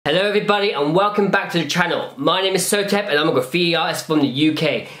Hello everybody and welcome back to the channel. My name is Sotep and I'm a graffiti artist from the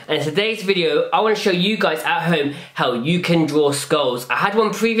UK. And in today's video, I want to show you guys at home how you can draw skulls. I had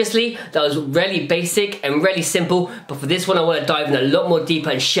one previously that was really basic and really simple, but for this one I want to dive in a lot more deeper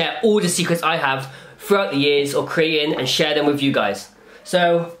and share all the secrets I have throughout the years of creating and share them with you guys.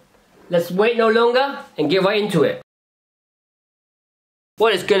 So let's wait no longer and get right into it.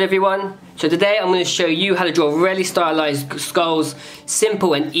 What is good everyone? So today I'm going to show you how to draw really stylized skulls,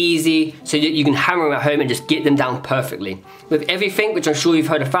 simple and easy, so that you can hammer them at home and just get them down perfectly. With everything, which I'm sure you've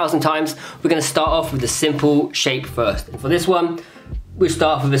heard 1,000 times, we're going to start off with the simple shape first. And for this one, we'll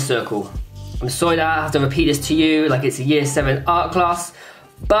start off with a circle. I'm sorry that I have to repeat this to you like it's a year 7 art class,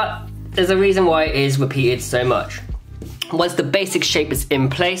 but there's a reason why it is repeated so much. Once the basic shape is in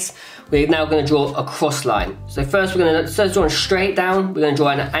place, we're now going to draw a cross line. So first we're going to, instead of drawing straight down, we're going to draw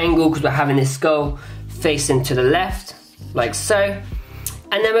an angle because we're having this skull facing to the left, like so. And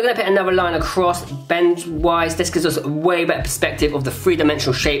then we're going to put another line across, bend-wise. This gives us a way better perspective of the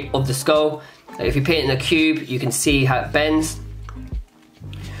three-dimensional shape of the skull. Like if you put it in a cube, you can see how it bends.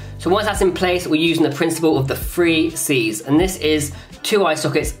 So once that's in place, we're using the principle of the 3 C's. And this is 2 eye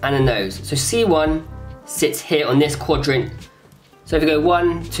sockets and a nose. So C1 sits here on this quadrant. So if you go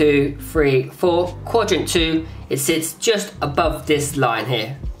 1, 2, 3, 4, quadrant 2, it sits just above this line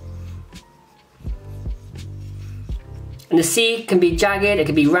here. And the C can be jagged, it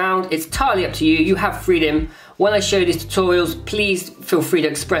can be round, it's entirely up to you, you have freedom. When I show these tutorials, please feel free to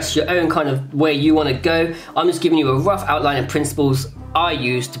express your own kind of way you want to go. I'm just giving you a rough outline of principles I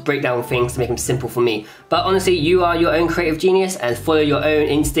use to break down things to make them simple for me. But honestly, you are your own creative genius and follow your own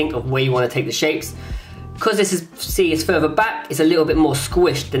instinct of where you want to take the shapes. Because this C is further back, it's a little bit more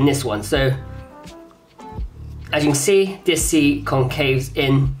squished than this one. So, as you can see, this C concaves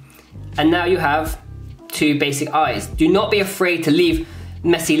in. And now you have 2 basic eyes. Do not be afraid to leave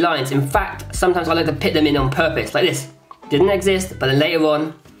messy lines. In fact, sometimes I like to put them in on purpose, like this. Didn't exist, but then later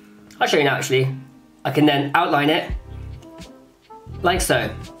on, I'll show you now actually, I can then outline it, like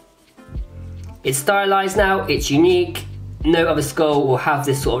so. It's stylized now, it's unique. No other skull will have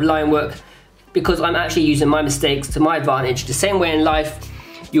this sort of line work, because I'm actually using my mistakes to my advantage. The same way in life,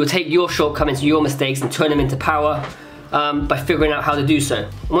 you will take your shortcomings, your mistakes, and turn them into power by figuring out how to do so.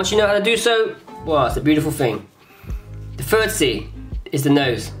 And once you know how to do so, well, it's a beautiful thing. The 3rd C is the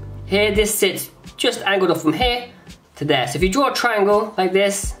nose. Here, this sits just angled off from here to there. So if you draw a triangle like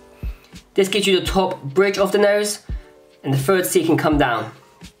this gives you the top bridge of the nose, and the 3rd C can come down.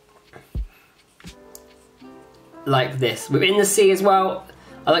 Like this. Within the C as well,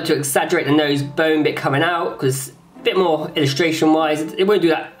 I like to exaggerate the nose bone bit coming out because a bit more illustration wise. It won't do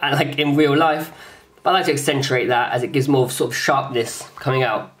that like in real life, but I like to accentuate that as it gives more sort of sharpness coming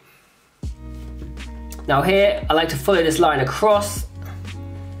out. Now here, I like to follow this line across,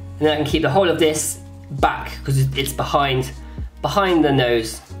 and then I can keep the whole of this back because it's behind the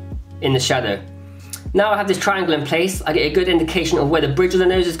nose in the shadow. Now I have this triangle in place, I get a good indication of where the bridge of the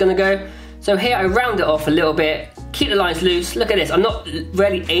nose is going to go. So here I round it off a little bit, keep the lines loose. Look at this, I'm not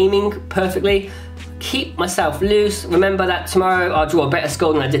really aiming perfectly. Keep myself loose. Remember that tomorrow I'll draw a better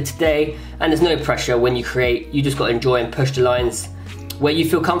skull than I did today, and there's no pressure when you create. You just got to enjoy and push the lines where you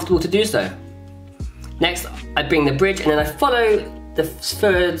feel comfortable to do so. Next, I bring the bridge and then I follow the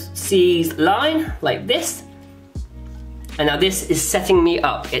 3rd C's line like this. And now this is setting me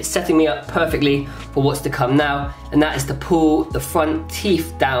up. It's setting me up perfectly for what's to come now, and that is to pull the front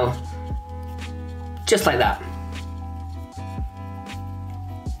teeth down just like that.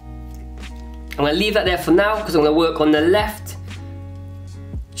 I'm going to leave that there for now because I'm going to work on the left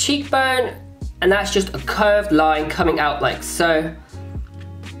cheekbone, and that's just a curved line coming out like so.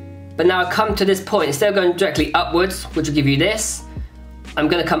 But now I come to this point, instead of going directly upwards, which will give you this, I'm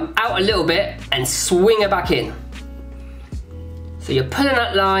going to come out a little bit and swing it back in. So you're pulling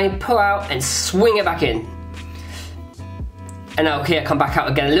that line, pull out and swing it back in. And now here I come back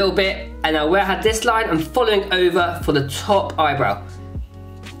out again a little bit, and now where I had this line, I'm following over for the top eyebrow.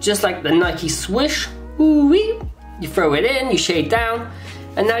 Just like the Nike swish, woo-wee. You throw it in, you shade down,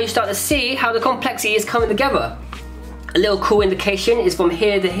 and now you start to see how the complexity is coming together. A little cool indication is from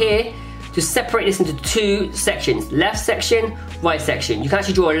here to here, to separate this into 2 sections, left section, right section. You can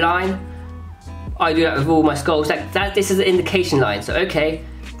actually draw a line. I do that with all my skulls. This is an indication line, so okay,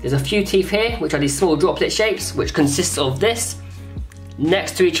 there's a few teeth here, which are these small droplet shapes, which consists of this,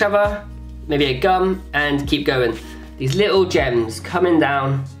 next to each other, maybe a gum, and keep going. These little gems coming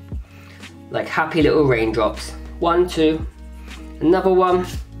down like happy little raindrops. 1, 2, another one.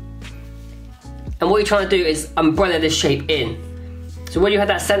 And what you're trying to do is umbrella this shape in. So when you have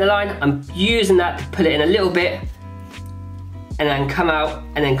that center line, I'm using that to pull it in a little bit, and then come out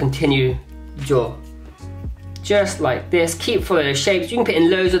and then continue to draw. Just like this, keep following the shapes. You can put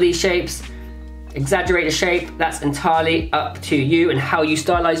in loads of these shapes, exaggerate the shape, that's entirely up to you and how you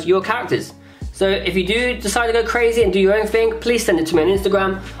stylize your characters. So if you do decide to go crazy and do your own thing, please send it to me on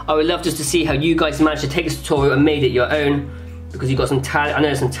Instagram. I would love just to see how you guys managed to take this tutorial and made it your own, because you've got some talent. I know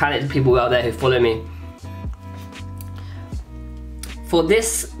there's some talented people out there who follow me. For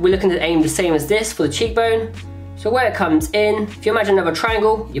this, we're looking to aim the same as this for the cheekbone. So where it comes in, if you imagine another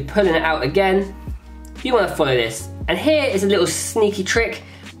triangle, you're pulling it out again. You want to follow this. And here is a little sneaky trick.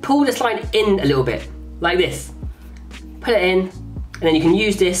 Pull this line in a little bit, like this. Put it in, and then you can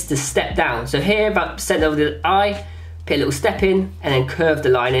use this to step down. So here, about center of the eye, put a little step in, and then curve the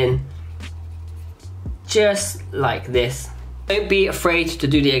line in. Just like this. Don't be afraid to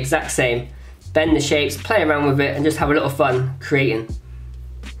do the exact same. Bend the shapes, play around with it, and just have a lot of fun creating.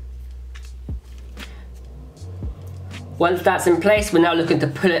 Once that's in place, we're now looking to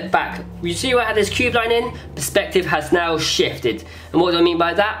pull it back. You see where I had this cube line in? Perspective has now shifted. And what do I mean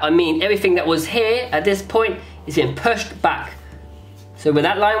by that? I mean everything that was here at this point is being pushed back. So where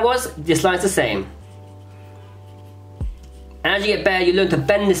that line was, this line's the same. And as you get better, you learn to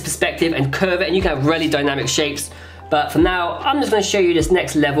bend this perspective and curve it, and you can have really dynamic shapes. But for now, I'm just going to show you this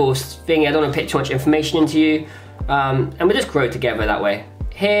next level thing. I don't want to put too much information into you. And we'll just grow together that way.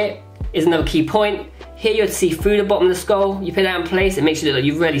 Here is another key point. Here you'd see through the bottom of the skull. You put that in place, it makes you look like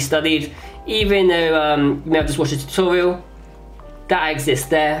you've really studied. Even though you may have just watched a tutorial, that exists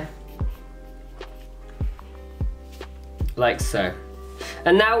there. Like so.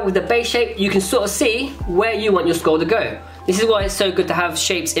 And now with the base shape, you can sort of see where you want your skull to go. This is why it's so good to have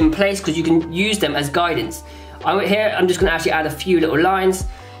shapes in place, because you can use them as guidance. Here, I'm just going to actually add a few little lines.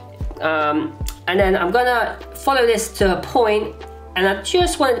 And then I'm going to follow this to a point, and I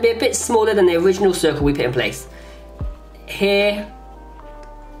just want it to be a bit smaller than the original circle we put in place. Here.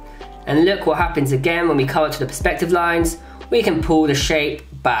 And look what happens again when we come up to the perspective lines. We can pull the shape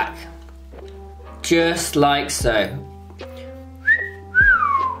back. Just like so.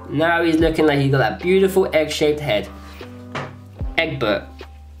 Now he's looking like he's got that beautiful egg-shaped head. Egbert.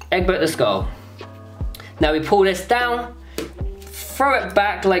 Egbert the skull. Now we pull this down, throw it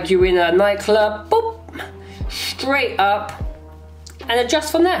back like you're in a nightclub, boop, straight up, and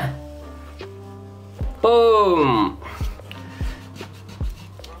adjust from there. Boom.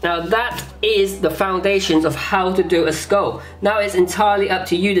 Now that is the foundations of how to do a skull. Now it's entirely up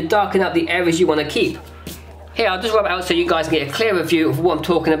to you to darken up the areas you want to keep. Here, I'll just rub it out so you guys can get a clearer view of what I'm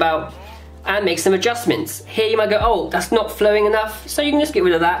talking about and make some adjustments. Here you might go, oh, that's not flowing enough, so you can just get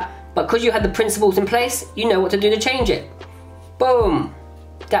rid of that. But because you had the principles in place, you know what to do to change it. Boom.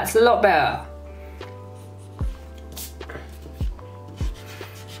 That's a lot better.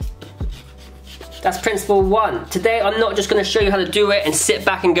 That's principle 1. Today I'm not just going to show you how to do it and sit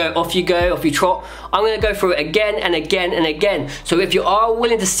back and go, off you trot. I'm going to go through it again and again and again. So if you are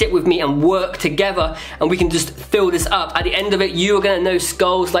willing to sit with me and work together and we can just fill this up, at the end of it you are going to know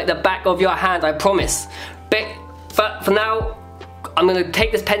skulls like the back of your hand, I promise. But for now, I'm going to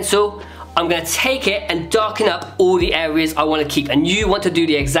take this pencil, I'm going to take it and darken up all the areas I want to keep, and you want to do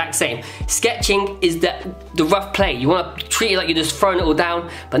the exact same. Sketching is the rough play. You want to treat it like you're just throwing it all down,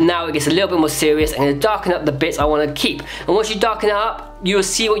 but now it gets a little bit more serious. I'm going to darken up the bits I want to keep, and once you darken it up, you'll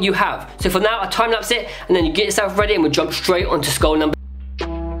see what you have. So for now, I time-lapse it, and then you get yourself ready and we'll jump straight onto skull number.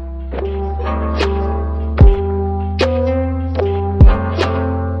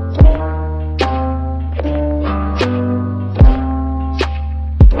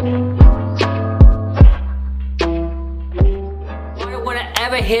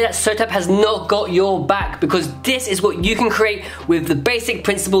 Here that Sotep has not got your back, because this is what you can create with the basic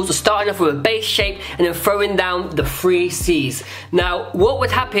principles of starting off with a base shape and then throwing down the 3 C's. Now, what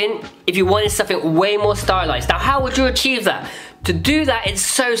would happen if you wanted something way more stylized? Now, how would you achieve that? To do that, it's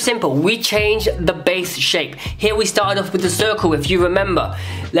so simple. We change the base shape. Here we started off with the circle, if you remember.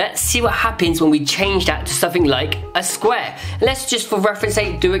 Let's see what happens when we change that to something like a square. Let's just, for reference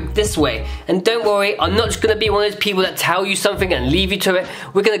sake, do it this way. And don't worry, I'm not just gonna be one of those people that tell you something and leave you to it.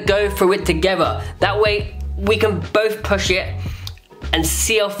 We're gonna go through it together. That way, we can both push it and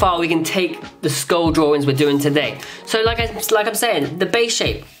see how far we can take the skull drawings we're doing today. So like I'm saying, the base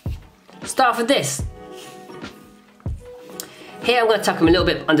shape. Start with this. Here I'm going to tuck them a little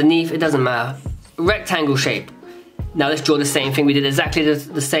bit underneath, it doesn't matter. Rectangle shape. Now let's draw the same thing, we did exactly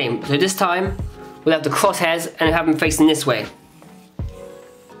the same. So this time, we'll have the crosshairs and have them facing this way.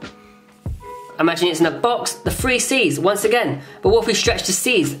 Imagine it's in a box, the 3 C's, once again. But what if we stretch the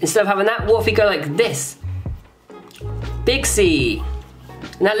C's? Instead of having that, what if we go like this? Big C,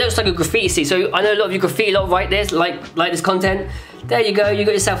 And that looks like a graffiti C. So I know a lot of you graffiti a lot like this, like this content. There you go, you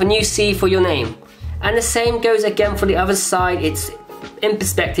got yourself a new C for your name. And the same goes again for the other side. It's in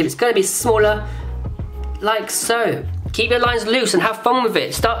perspective, it's going to be smaller, like so. Keep your lines loose and have fun with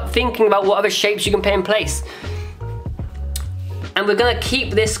it. Start thinking about what other shapes you can put in place. And we're going to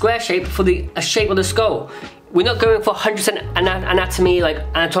keep this square shape for the shape of the skull. We're not going for 100% anatomy, like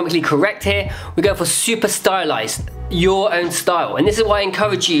anatomically correct here. We're going for super stylized, your own style. And this is why I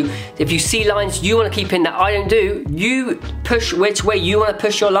encourage you, if you see lines you want to keep in that I don't do, you push which way you want to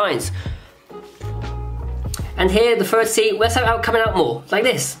push your lines. And here, the third C, let's have it coming out more, like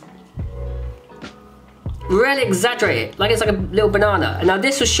this. Really exaggerate it, like it's like a little banana. And now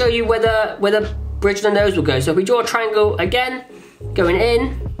this will show you where the bridge of the nose will go. So if we draw a triangle again, going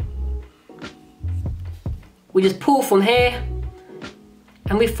in, we just pull from here,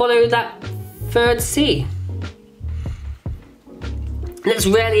 and we follow that third C. Let's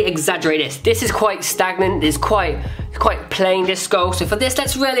really exaggerate this. This is quite stagnant, it's quite plain, this skull. So for this,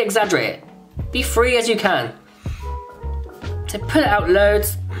 let's really exaggerate it. Be free as you can. So put it out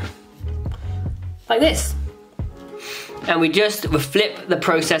loads, like this. And we just flip the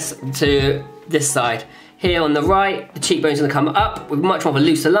process to this side. Here on the right, the cheekbone's gonna come up with much more of a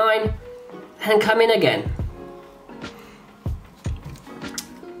looser line, and come in again.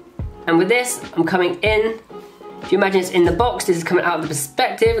 And with this, I'm coming in. If you imagine it's in the box, this is coming out of the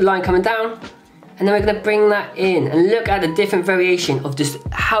perspective, line coming down. And then we're gonna bring that in and look at the different variation of just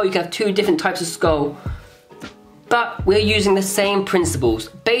how you can have two different types of skull. But we're using the same principles.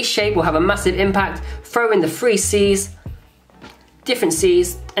 Base shape will have a massive impact. Throw in the 3 C's, different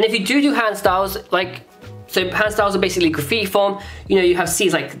C's. And if you do hand styles, so hand styles are basically graffiti form. You know, you have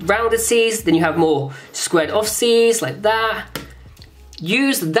C's like rounded C's, then you have more squared off C's like that.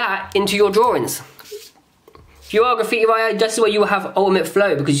 Use that into your drawings. If you are a graffiti writer, this is where you will have ultimate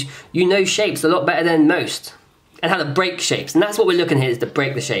flow because you know shapes a lot better than most and how to break shapes. And that's what we're looking here, is to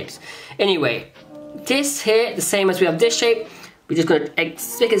break the shapes. Anyway, this here, the same as we have this shape, we're just gonna make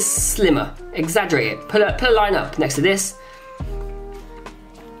it slimmer, exaggerate it, put a line up next to this.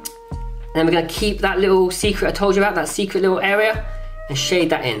 And then we're gonna keep that little secret I told you about, that secret little area, and shade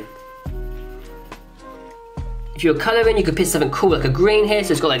that in. If you're colouring, you could pick something cool like a green here,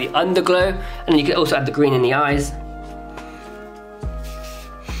 so it's got like the underglow, and then you could also add the green in the eyes.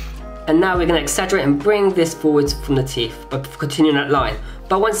 And now we're going to exaggerate and bring this forwards from the teeth, but continuing that line.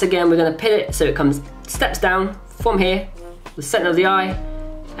 But once again, we're going to pin it so it steps down from here, the centre of the eye,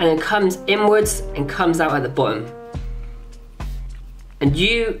 and then comes inwards and comes out at the bottom. And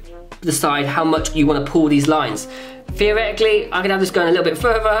you decide how much you want to pull these lines. Theoretically, I could have this going a little bit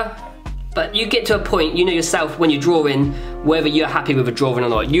further, but you get to a point, you know yourself when you're drawing, whether you're happy with a drawing or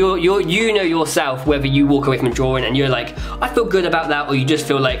not. You know yourself whether you walk away from a drawing and you're like, I feel good about that, or you just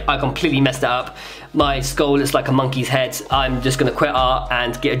feel like, I completely messed it up. My skull looks like a monkey's head. I'm just gonna quit art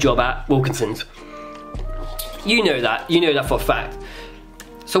and get a job at Wilkinson's. You know that for a fact.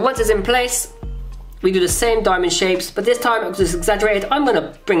 So once it's in place, we do the same diamond shapes, but this time because it's exaggerated, I'm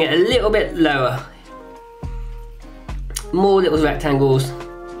gonna bring it a little bit lower. More little rectangles.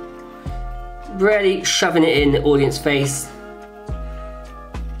 Really shoving it in the audience face.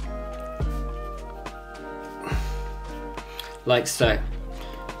 Like so.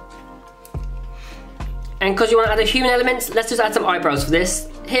 And because you want to add the human elements, let's just add some eyebrows for this.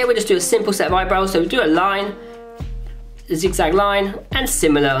 Here we just do a simple set of eyebrows, so we do a line, a zigzag line, and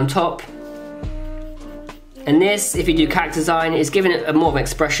similar on top. And this, if you do character design, is giving it a more of an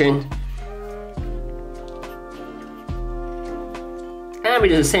expression. And we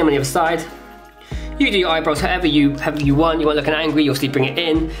do the same on the other side. You do your eyebrows however you want. You want looking angry, you'll still bring it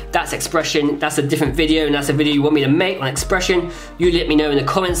in. That's expression. That's a different video, and that's a video you want me to make on expression. You let me know in the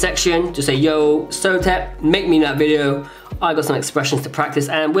comment section. Just say, yo, Sotep, make me that video. I got some expressions to practice,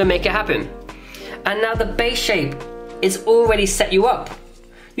 and we'll make it happen. And now the base shape is already set you up.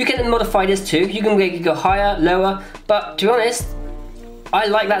 You can modify this too. You can go higher, lower, but to be honest, I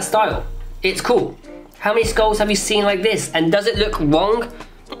like that style. It's cool. How many skulls have you seen like this? And does it look wrong?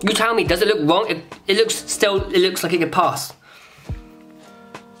 You tell me, does it look wrong? It looks like it could pass.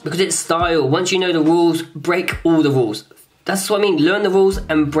 Because it's style. Once you know the rules, break all the rules. That's what I mean, learn the rules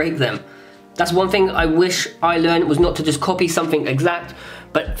and break them. That's one thing I wish I learned, was not to just copy something exact,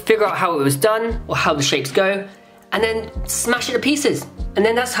 but figure out how it was done, or how the shapes go, and then smash it to pieces. And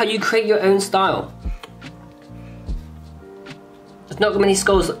then that's how you create your own style. There's not many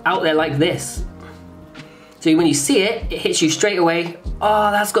skulls out there like this. So when you see it, it hits you straight away.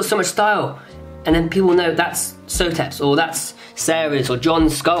 Oh, that's got so much style. And then people know that's Sotep's, or that's Sarah's, or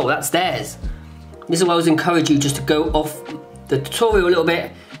John's skull, that's theirs. This is why I always encourage you just to go off the tutorial a little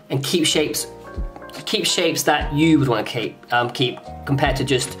bit and keep shapes that you would want to keep compared to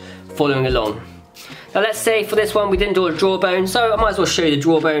just following along. Now let's say for this one we didn't do a jawbone, so I might as well show you the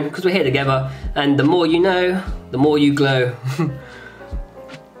jawbone because we're here together, and the more you know, the more you glow.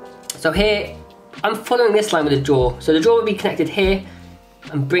 So here, I'm following this line with the jaw. So the jaw will be connected here.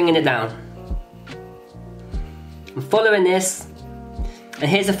 I'm bringing it down. I'm following this, and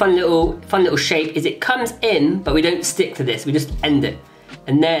here's a fun little shape. Is it comes in, but we don't stick to this. We just end it,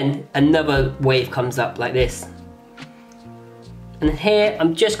 and then another wave comes up like this. And here,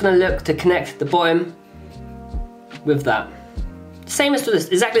 I'm just going to look to connect the bottom with that. Same as this,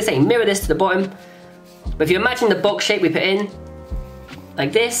 exactly the same. Mirror this to the bottom. But if you imagine the box shape we put in,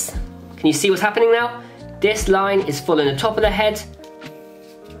 like this, can you see what's happening now? This line is following the top of the head.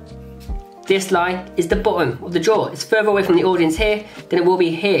 This line is the bottom of the jaw. It's further away from the audience here than it will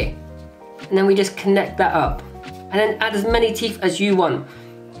be here. And then we just connect that up. And then add as many teeth as you want.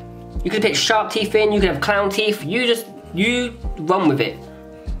 You could put sharp teeth in, you could have clown teeth. You run with it.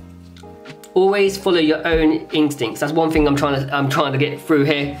 Always follow your own instincts. That's one thing I'm trying to get through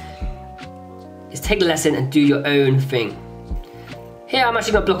here. Is take the lesson and do your own thing. Here I'm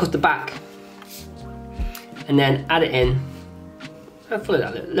actually going to block off the back and then add it in. And follow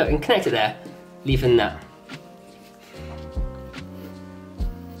that, look, and connect it there, leaving that.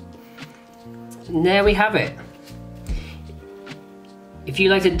 And there we have it. If you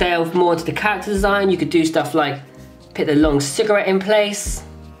like to delve more into the character design, you could do stuff like put the long cigarette in place.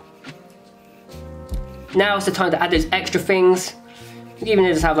 Now is the time to add those extra things. You can even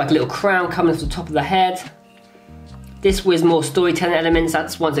just have like a little crown coming off the top of the head. This was more storytelling elements.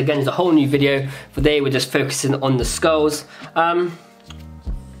 That's once again is a whole new video. For today we're just focusing on the skulls. And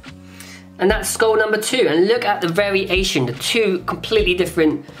that's skull number 2. And look at the variation, the 2 completely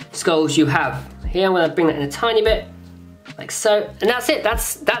different skulls you have. Here I'm going to bring that in a tiny bit, like so. And that's it.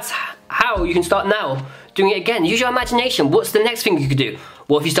 That's how you can start now doing it again. Use your imagination. What's the next thing you could do?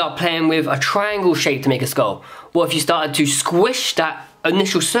 What if you start playing with a triangle shape to make a skull? What if you started to squish that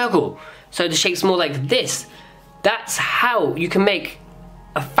initial circle so the shape's more like this? That's how you can make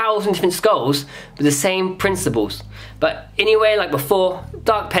 1,000 different skulls with the same principles. But anyway, like before,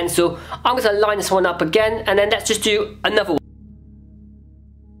 dark pencil. I'm going to line this one up again, and then let's just do another one.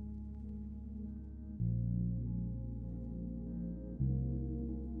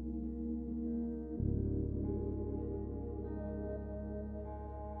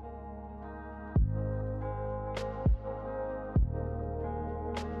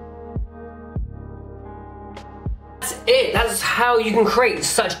 That's how you can create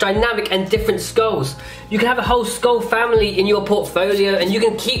such dynamic and different skulls. You can have a whole skull family in your portfolio, and you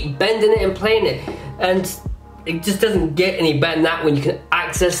can keep bending it and playing it, and it just doesn't get any better than that when you can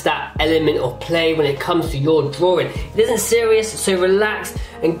access that element of play when it comes to your drawing. It isn't serious, so relax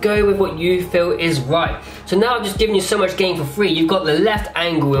and go with what you feel is right. So now I've just given you so much game for free. You've got the left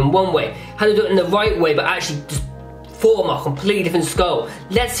angle in one way, how to do it in the right way, but actually just form a completely different skull.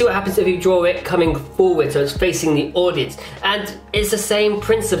 Let's see what happens if you draw it coming forward so it's facing the audience. And it's the same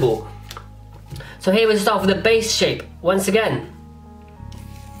principle. So here we start with the base shape once again.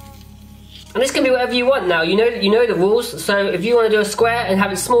 And this can be whatever you want now. You know the rules. So if you want to do a square and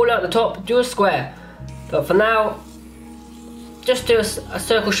have it smaller at the top, do a square. But for now, just do a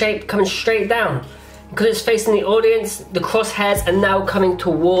circle shape coming straight down. Because it's facing the audience, the crosshairs are now coming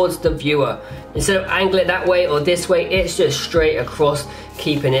towards the viewer. Instead of angle it that way or this way, it's just straight across,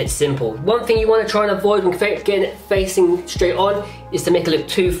 keeping it simple. One thing you want to try and avoid when getting it facing straight on is to make it look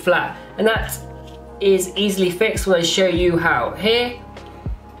too flat. And that is easily fixed when I show you how. Here,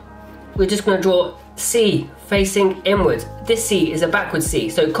 we're just going to draw C facing inwards. This C is a backward C,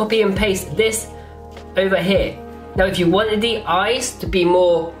 so copy and paste this over here. Now if you wanted the eyes to be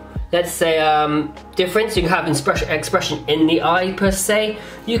more, let's say, different, so you can have expression in the eye per se,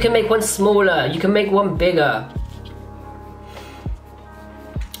 you can make one smaller, you can make one bigger.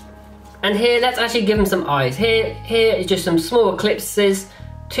 And here, let's actually give them some eyes. Here is just some small ellipses,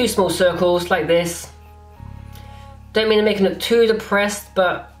 2 small circles like this. Don't mean to make them look too depressed,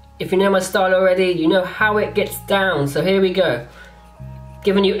 but if you know my style already, you know how it gets down. So here we go.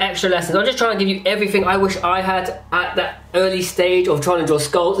 Giving you extra lessons. I'm just trying to give you everything I wish I had at that early stage of trying to draw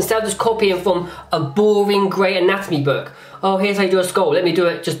skulls, instead of just copying from a boring grey anatomy book. Oh, here's how you do a skull, let me do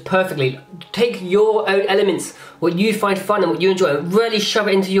it just perfectly. Take your own elements, what you find fun and what you enjoy, and really shove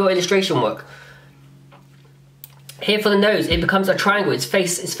it into your illustration work. Here for the nose, it becomes a triangle, it's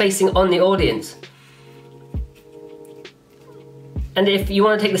facing on the audience. And if you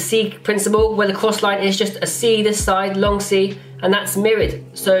want to take the C principle, where the cross line is just a C this side, long C, and that's mirrored.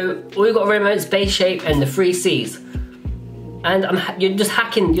 So all you've got to remember is base shape and the 3 C's. And you're just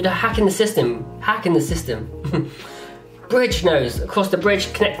hacking the system. Hacking the system. Bridge nose, across the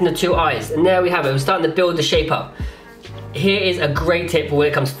bridge, connecting the two eyes. And there we have it, we're starting to build the shape up. Here is a great tip for when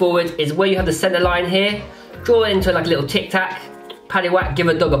it comes forward, is where you have the center line here, draw it into like a little tic-tac, paddywhack, give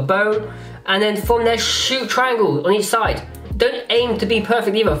a dog a bone, and then from there shoot triangles on each side. Don't aim to be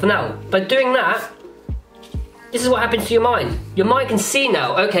perfect either for now. By doing that, this is what happens to your mind. Your mind can see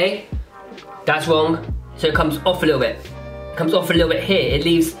now, okay, that's wrong, so it comes off a little bit. It comes off a little bit here, it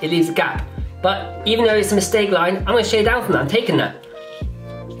leaves a gap. But even though it's a mistake line, I'm going to shade down from that, I'm taking that.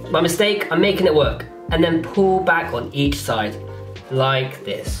 My mistake, I'm making it work. And then pull back on each side, like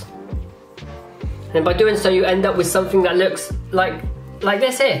this. And by doing so, you end up with something that looks like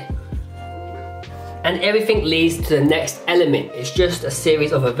this here. And everything leads to the next element. It's just a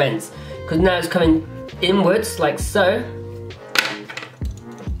series of events. Because now it's coming inwards, like so.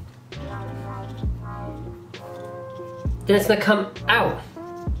 Then it's gonna come out.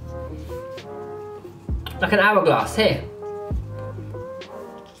 Like an hourglass here.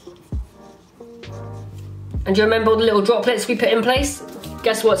 And do you remember all the little droplets we put in place?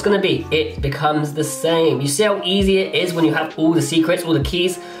 Guess what it's gonna be? It becomes the same. You see how easy it is when you have all the secrets, all the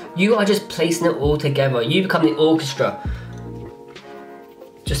keys? You are just placing it all together. You become the orchestra.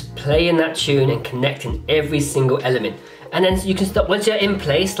 Just playing that tune and connecting every single element. And then you can stop, once you're in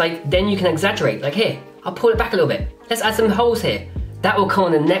place, like then you can exaggerate. Like here, I'll pull it back a little bit. Let's add some holes here. That will come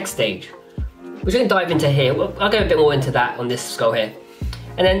on the next stage. We're going to dive into here. I'll go a bit more into that on this skull here.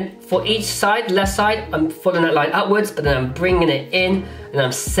 And then for each side, left side, I'm following that line upwards, but then I'm bringing it in and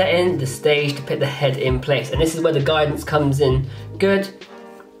I'm setting the stage to put the head in place. And this is where the guidance comes in good.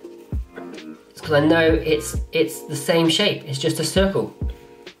 It's because I know it's the same shape, it's just a circle.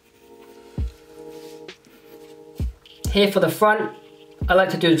 Here for the front, I like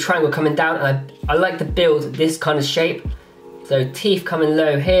to do the triangle coming down, and I like to build this kind of shape. So teeth coming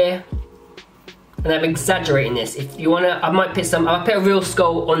low here. And I'm exaggerating this. If you wanna, I'll put a real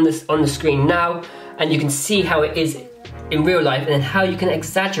skull on the screen now, and you can see how it is in real life, and then how you can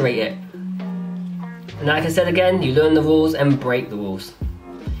exaggerate it. And like I said again, you learn the rules and break the rules.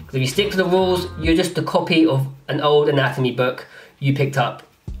 Because if you stick to the rules, you're just a copy of an old anatomy book you picked up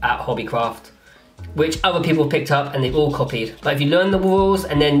at Hobbycraft, which other people picked up and they've all copied. But if you learn the rules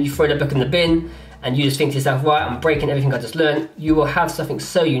and then you throw the book in the bin, and you just think to yourself, right, I'm breaking everything I just learned, you will have something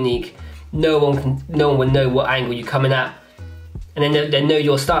so unique. No one will know what angle you're coming at, and then they know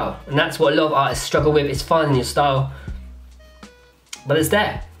your style. And that's what a lot of artists struggle with, is finding your style. But it's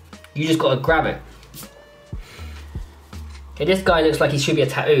there. You just gotta grab it. Okay, this guy looks like he should be a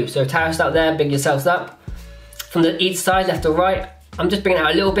tattoo. So tattoo out there, big yourselves up. From each side, left to right, I'm just bringing it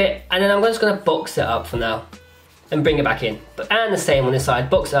out a little bit, and then I'm just gonna box it up for now. And bring it back in. And the same on this side,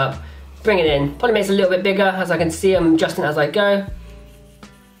 box it up, bring it in. Probably makes it a little bit bigger, as I can see I'm adjusting as I go.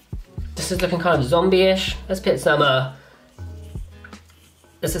 This is looking kind of zombie-ish. Let's put some,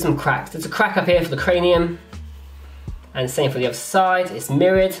 let's do some cracks. There's a crack up here for the cranium. And same for the other side, it's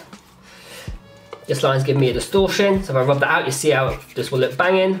mirrored. This line's giving me a distortion, so if I rub that out, you see how this will look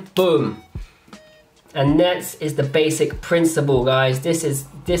banging. Boom. And that is the basic principle, guys. This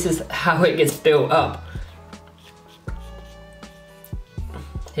is how it gets built up.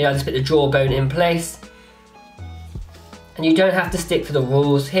 Here I just put the jawbone in place. And you don't have to stick to the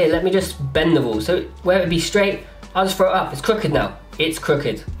rules. Here, let me just bend the rules. So where it would be straight, I'll just throw it up. It's crooked now. It's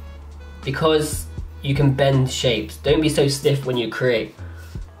crooked. Because you can bend shapes. Don't be so stiff when you create.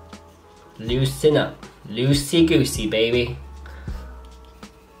 Loosen up. Loosey-goosey, baby.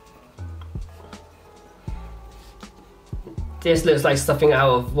 This looks like something out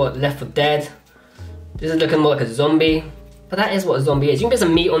of, what, Left 4 Dead. This is looking more like a zombie. But that is what a zombie is. You can put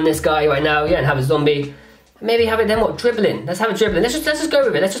some meat on this guy right now, yeah, and have a zombie. Maybe have it then, what, dribbling. Let's have it dribbling. Let's just go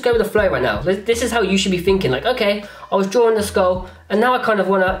with it. Let's just go with the flow right now. This is how you should be thinking. Like, okay, I was drawing the skull, and now I kind of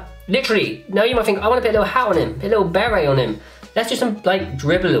want to, literally, now you might think, I want to put a little hat on him, put a little beret on him. Let's do some, like,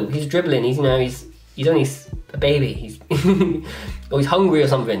 dribble. He's dribbling. He's, you know, he's only a baby. He's, or he's hungry or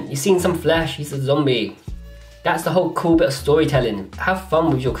something. He's seen some flesh. He's a zombie. That's the whole cool bit of storytelling. Have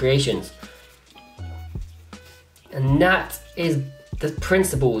fun with your creations. And that is the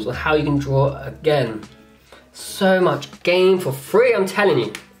principles of how you can draw again. So much game for free, I'm telling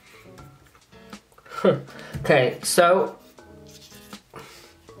you. Okay, so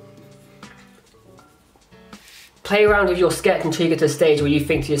play around with your sketch until you get to a stage where you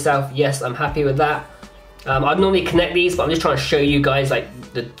think to yourself, yes, I'm happy with that. I'd normally connect these, but I'm just trying to show you guys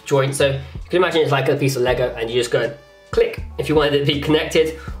like the joint. So you can imagine it's like a piece of Lego, and you just go click if you wanted it to be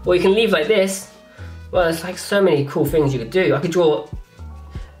connected, or you can leave like this. Well, there's like so many cool things you could do. I could draw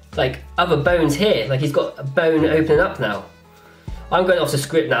like other bones here, like he's got a bone opening up now. I'm going off the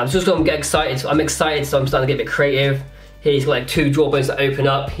script now. I'm just going to get excited. I'm excited, so I'm starting to get a bit creative. Here he's got like 2 jawbones that open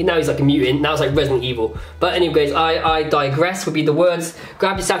up. Now he's like a mutant. Now it's like Resident Evil. But anyways, I digress would be the words.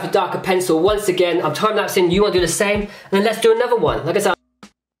 Grab yourself a darker pencil. Once again, I'm time-lapsing. You want to do the same? And then let's do another one. Like I said,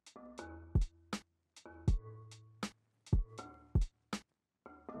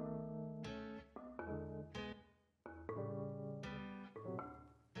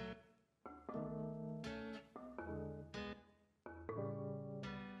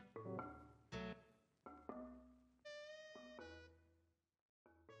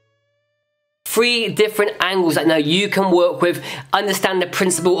 three different angles that now you can work with. Understand the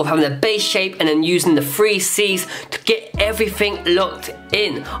principle of having a base shape and then using the 3 C's to get everything locked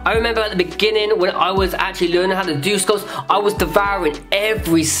in. I remember at the beginning when I was actually learning how to do skulls, I was devouring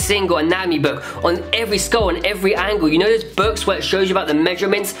every single anatomy book on every skull and every angle. You know those books where it shows you about the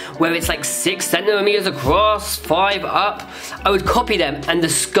measurements, where it's like 6 centimeters across, 5 up? I would copy them and the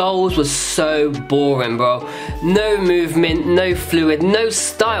skulls were so boring, bro. No movement, no fluid, no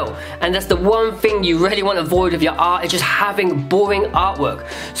style. And that's the one thing you really want to avoid with your art, is just having boring artwork.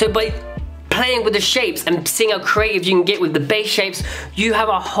 So by playing with the shapes and seeing how creative you can get with the base shapes, you have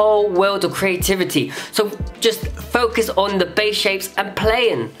a whole world of creativity. So just focus on the base shapes and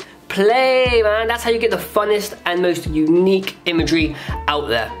playing. Play, man. That's how you get the funnest and most unique imagery out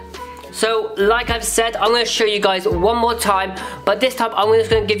there. So, like I've said, I'm going to show you guys one more time, but this time I'm just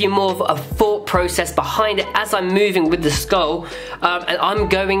going to give you more of a thought process behind it as I'm moving with the skull, and I'm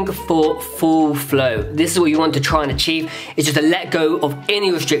going for full flow. This is what you want to try and achieve, is just to let go of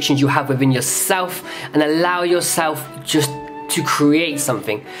any restrictions you have within yourself and allow yourself just to create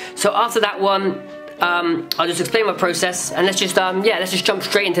something. So after that one, I'll just explain my process, and let's just jump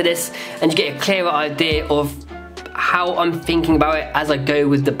straight into this and you get a clearer idea of how I'm thinking about it as I go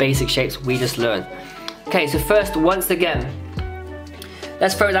with the basic shapes we just learned. Okay, so first, once again,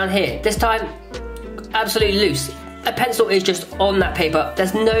 let's throw it down here. This time, absolutely loose. A pencil is just on that paper.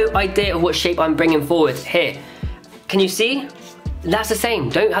 There's no idea of what shape I'm bringing forward here. Can you see? That's the same.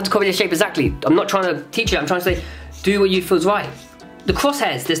 Don't have to copy the shape exactly. I'm not trying to teach you. I'm trying to say, do what you feels right. The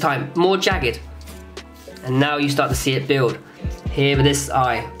crosshairs this time, more jagged. And now you start to see it build. Here with this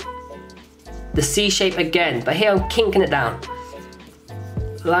eye. The C shape again, but here I'm kinking it down.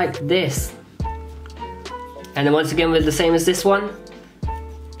 Like this. And then once again with the same as this one,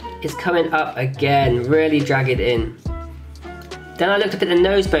 it's coming up again, really drag it in. Then I looked up at the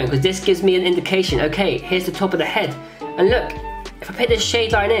nose bone, because this gives me an indication, okay, here's the top of the head. And look, if I put this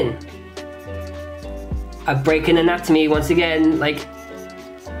shade line in, I break in anatomy once again, like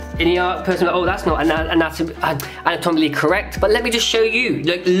any art person, oh, that's not anatomically correct, but let me just show you.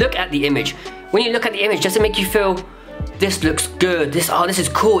 Look at the image. When you look at the image, does it make you feel, this looks good, this is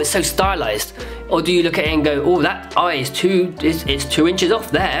cool, it's so stylized? Or do you look at it and go, oh, that eye is it's 2 inches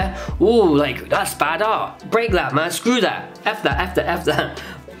off there, oh, like, that's bad art. Break that, man, screw that, F that, F that, F that.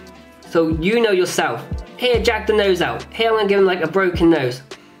 So you know yourself. Here, jack the nose out. Here I'm gonna give him like a broken nose.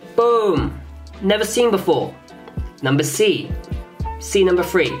 Boom, never seen before. Number C, C number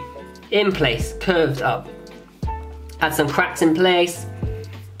 3. In place, curved up. Add some cracks in place,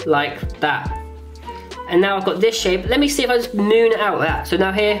 like that. And now I've got this shape. Let me see if I just moon it out like that. So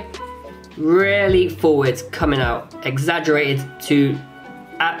now here, really forwards, coming out, exaggerated to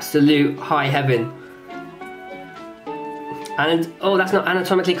absolute high heaven. And, oh, that's not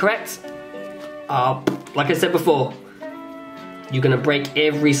anatomically correct. Like I said before, you're gonna break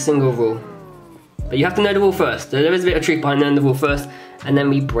every single rule. But you have to know the rule first. So there is a bit of truth behind knowing the rule first, and then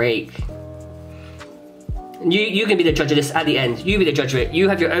we break. You can be the judge of this at the end. You be the judge of it. You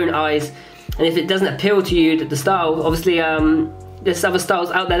have your own eyes, and if it doesn't appeal to you, the style, obviously there's other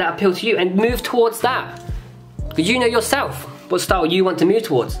styles out there that appeal to you, and move towards that. Because you know yourself what style you want to move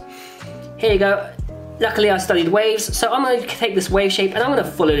towards. Here you go. Luckily I studied waves, so I'm going to take this wave shape and I'm going to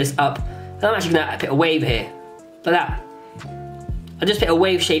follow this up. And I'm actually going to put a wave here, like that. I just put a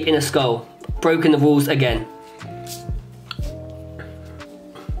wave shape in a skull. Broken the rules again.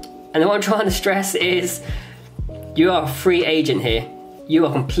 And what I'm trying to stress is, you are a free agent here. You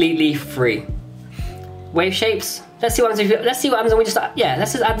are completely free. Wave shapes. Let's see what happens when we just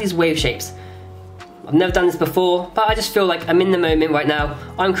let's just add these wave shapes. I've never done this before, but I just feel like I'm in the moment right now.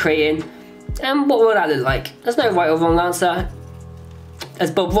 I'm creating, and what will that look like? There's no right or wrong answer. As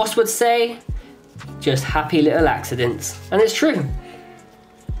Bob Ross would say, just happy little accidents, and it's true.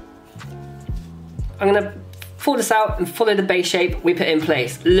 I'm gonna pull this out and follow the base shape we put in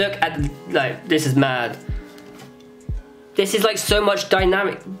place. Look at this is mad. This is like so much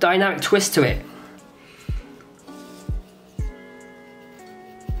dynamic twist to it.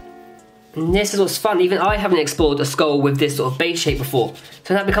 And this is what's fun. Even I haven't explored a skull with this sort of base shape before.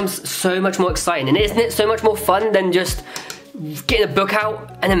 So that becomes so much more exciting. And isn't it so much more fun than just getting a book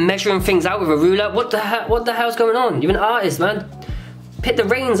out and then measuring things out with a ruler? What the hell's going on? You're an artist, man. Pick the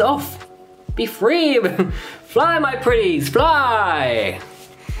reins off. Be free. Fly, my pretties, fly.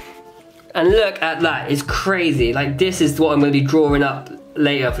 And look at that, it's crazy. Like, this is what I'm going to be drawing up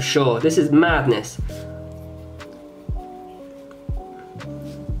later for sure. This is madness.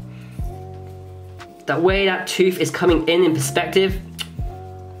 That way that tooth is coming in perspective.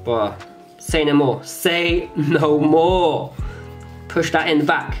 Bruh, say no more. Say no more. Push that in the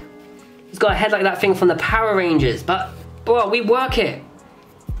back. He's got a head like that thing from the Power Rangers, but bro, we work it.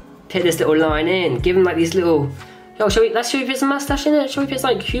 Put this little line in. Give him like these little. Yo, should we put some mustache in it? Should we put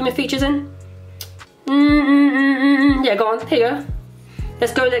like human features in? Yeah, go on. Here you go.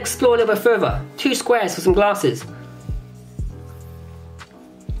 Let's go and explore a little bit further. 2 squares for some glasses.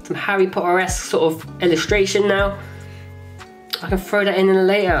 Some Harry Potter-esque sort of illustration now. I can throw that in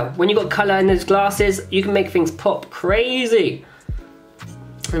later. When you got colour in those glasses, you can make things pop crazy.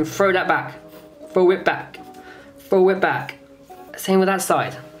 And throw that back. Throw it back. Throw it back. Same with that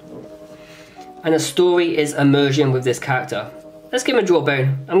side. And the story is immersion with this character. Let's give him a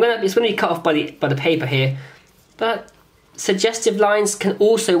jawbone. It's gonna be cut off by the paper here, but suggestive lines can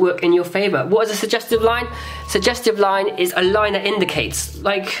also work in your favour. What is a suggestive line? Suggestive line is a line that indicates.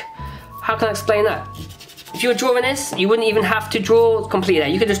 Like, how can I explain that? If you were drawing this, you wouldn't even have to draw completely there.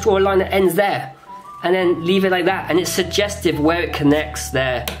 You could just draw a line that ends there, and then leave it like that, and it's suggestive where it connects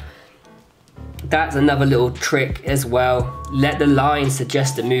there. That's another little trick as well. Let the line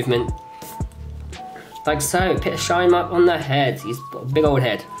suggest the movement. Like so, put a shine mark on the head. He's got a big old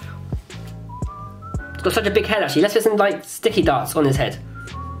head. He's got such a big head actually. Let's put some like sticky darts on his head.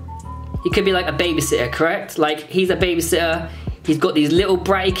 He could be like a babysitter, correct? Like, he's a babysitter, he's got these little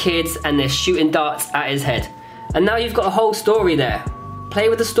bratty kids and they're shooting darts at his head. And now you've got a whole story there. Play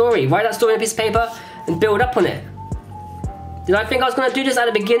with the story. Write that story on a piece of paper and build up on it. Did I think I was gonna do this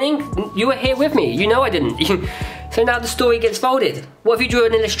at the beginning? You were here with me, you know I didn't. So now the story gets folded. What if you drew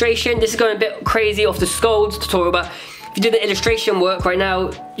an illustration? This is going a bit crazy off the skulls tutorial, but if you do the illustration work right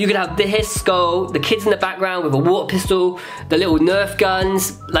now, you could have his skull, the kids in the background with a water pistol, the little Nerf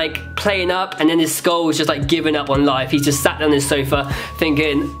guns, like playing up, and then his skull is just like giving up on life. He's just sat on his sofa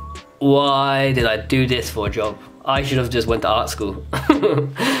thinking, why did I do this for a job? I should have just went to art school.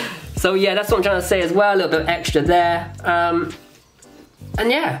 So yeah, that's what I'm trying to say as well, a little bit extra there. And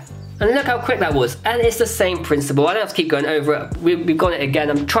yeah. And look how quick that was. And it's the same principle. I don't have to keep going over it. We've got it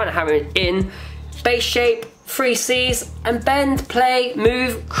again. I'm trying to hammer it in. Base shape, 3 C's, and bend, play,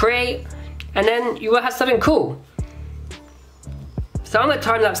 move, create, and then you will have something cool. So I'm going to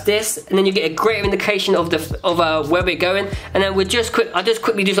time lapse this, and then you get a greater indication of where we're going. And then I'll just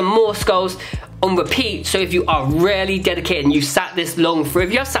quickly do some more skulls on repeat. So if you are really dedicated and you sat this long through,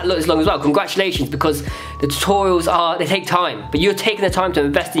 if you have sat this long as well, congratulations, because the tutorials they take time, but you're taking the time to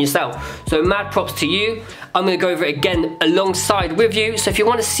invest in yourself. So mad props to you. I'm going to go over it again alongside with you. So if you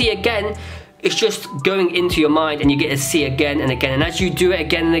want to see again, it's just going into your mind and you get to see again and again. And as you do it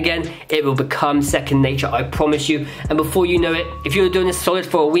again and again, it will become second nature, I promise you. And before you know it, if you're doing this solid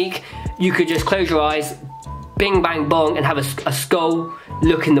for a week, you could just close your eyes, bing, bang, bong, and have a skull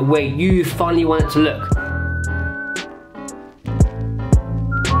looking the way you finally want it to look.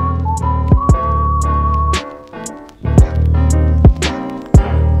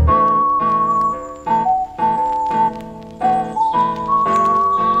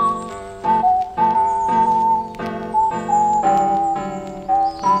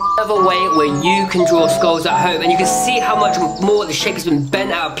 Another way where you can draw skulls at home, and you can see how much more the shape has been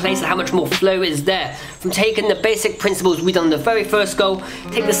bent out of place and how much more flow is there. From taking the basic principles we done on the very first skull,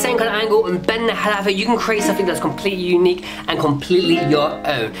 take the same kind of angle and bend the hell out of it, you can create something that's completely unique and completely your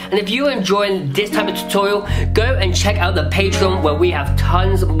own. And if you're enjoying this type of tutorial, go and check out the Patreon, where we have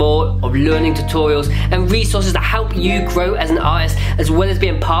tons more of learning tutorials and resources that help you grow as an artist, as well as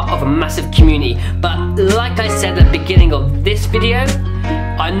being part of a massive community. But like I said at the beginning of this video,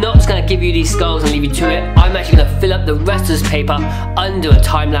 I'm not just going to give you these skulls and leave you to it. I'm actually going to fill up the rest of this paper under a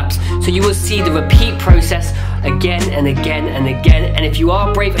time lapse, so you will see the repeat process again and again and again. And if you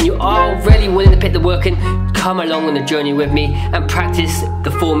are brave and you are really willing to put the work in, come along on the journey with me and practice the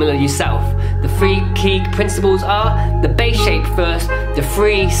formula yourself. The 3 key principles are the base shape first, the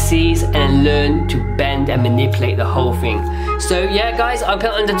 3 C's, and then learn to bend and manipulate the whole thing. So yeah guys, I'm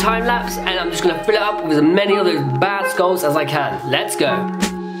putting under time lapse and I'm just going to fill it up with as many of those bad skulls as I can. Let's go.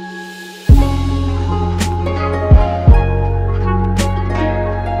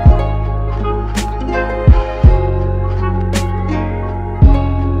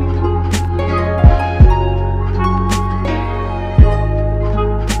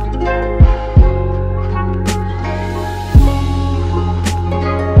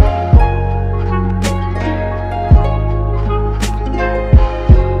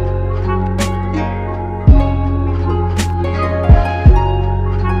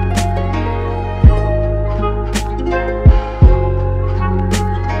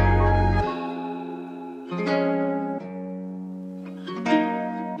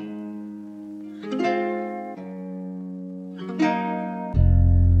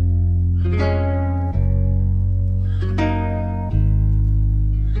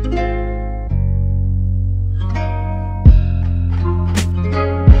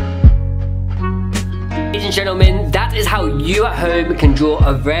 and gentlemen, that is how you at home can draw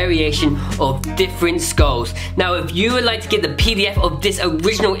a variation of different skulls. Now, if you would like to get the PDF of this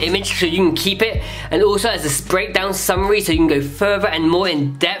original image so you can keep it, and also as a breakdown summary so you can go further and more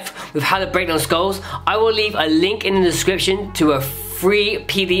in depth with how to break down skulls, I will leave a link in the description to a free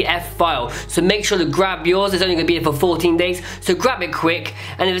PDF file. So make sure to grab yours. It's only going to be here for 14 days, so grab it quick.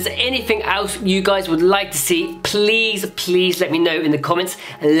 And if there's anything else you guys would like to see, please let me know in the comments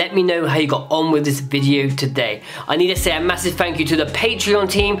and let me know how you got on with this video today. I need to say a massive thank you to the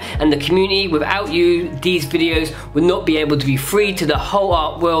Patreon team and the community. Without you, these videos would not be able to be free to the whole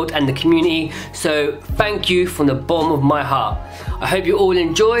art world and the community. So thank you from the bottom of my heart. I hope you all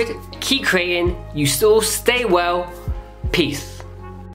enjoyed. Keep creating. You still stay well. Peace.